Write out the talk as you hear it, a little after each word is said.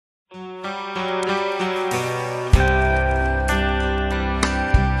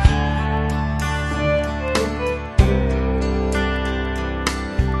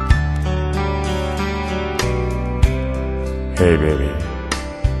Hey baby,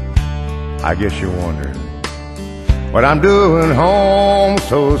 I guess you're wondering what I'm doing home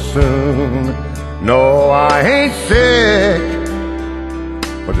so soon. No, I ain't sick,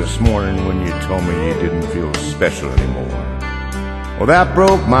 but this morning when you told me you didn't feel special anymore, well, that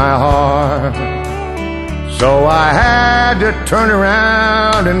broke my heart. So I had to turn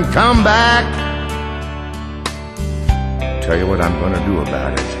around and come back. Tell you what I'm gonna do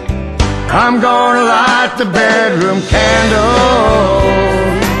about it. I'm gonna light the bedroom candle,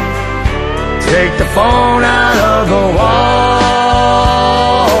 take the phone out of the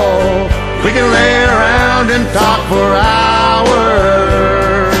wall. We can lay around and talk for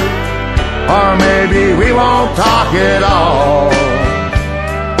hours, or maybe we won't talk at all.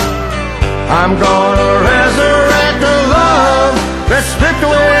 I'm gonna resurrect the love that's slipped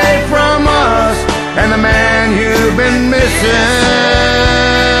away from us and the man you've been missing,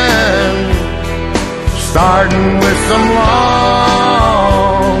 starting with some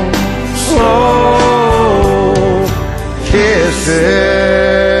long, slow kisses.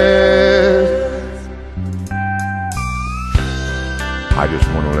 I just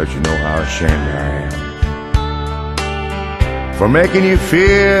want to let you know how ashamed I am for making you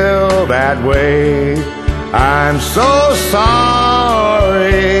feel that way. I'm so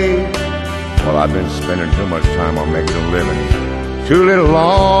sorry. Well, I've been spending too much time on making a living, too little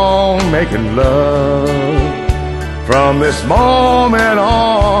on making love. From this moment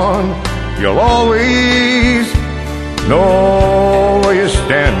on, you'll always know where you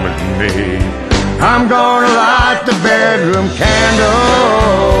stand with me. I'm gonna light the bedroom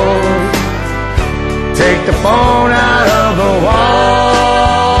candle, take the phone out of the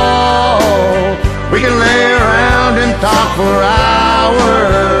wall. We can lay around and talk for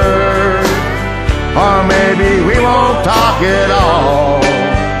hours, or maybe we won't talk at all.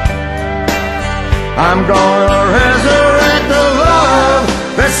 I'm gonna resurrect the love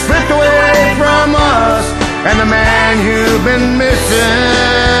that slipped away from us and the man you've been missing,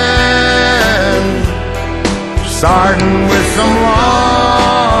 starting with some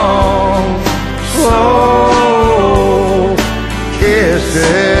long, slow kisses.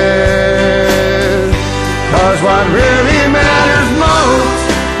 'Cause what really matters most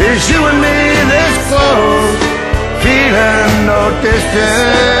is you and me this close, feeling no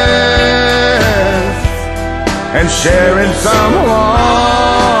distance, and sharing some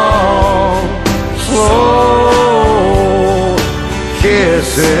long, slow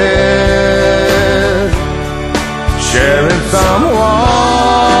kisses. Sharing some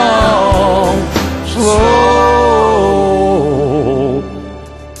long, slow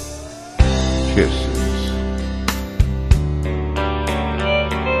kisses.